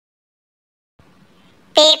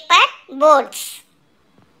boats.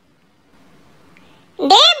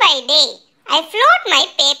 Day by day, I float my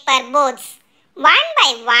paper boats, one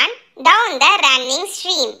by one down the running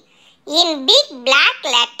stream. In big black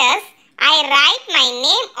letters, I write my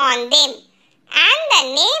name on them and the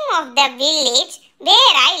name of the village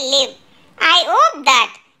where I live. I hope that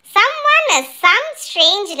someone in some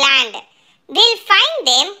strange land will find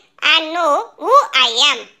them and know who I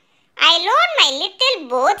am. I load my little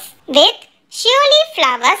boats with surely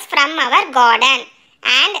flowers from our garden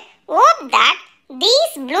and hope that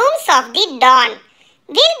these blooms of the dawn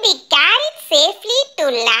will be carried safely to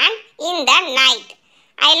land in the night.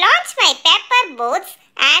 I launch my paper boats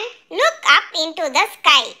and look up into the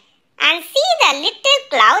sky and see the little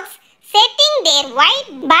clouds setting their white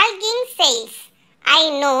bulging sails.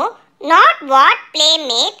 I know not what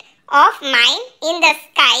playmate of mine in the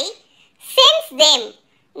sky sends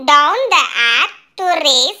them down the air to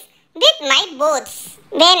race with my boats.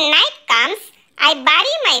 When night comes, I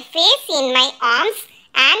bury my face in my arms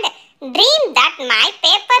and dream that my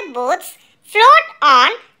paper boats float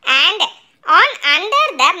on and on under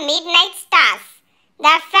the midnight stars.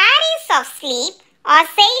 The fairies of sleep are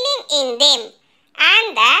sailing in them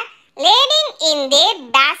and laden in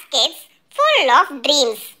their baskets full of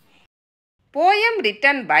dreams. Poem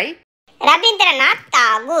written by Rabindranath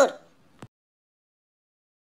Tagore.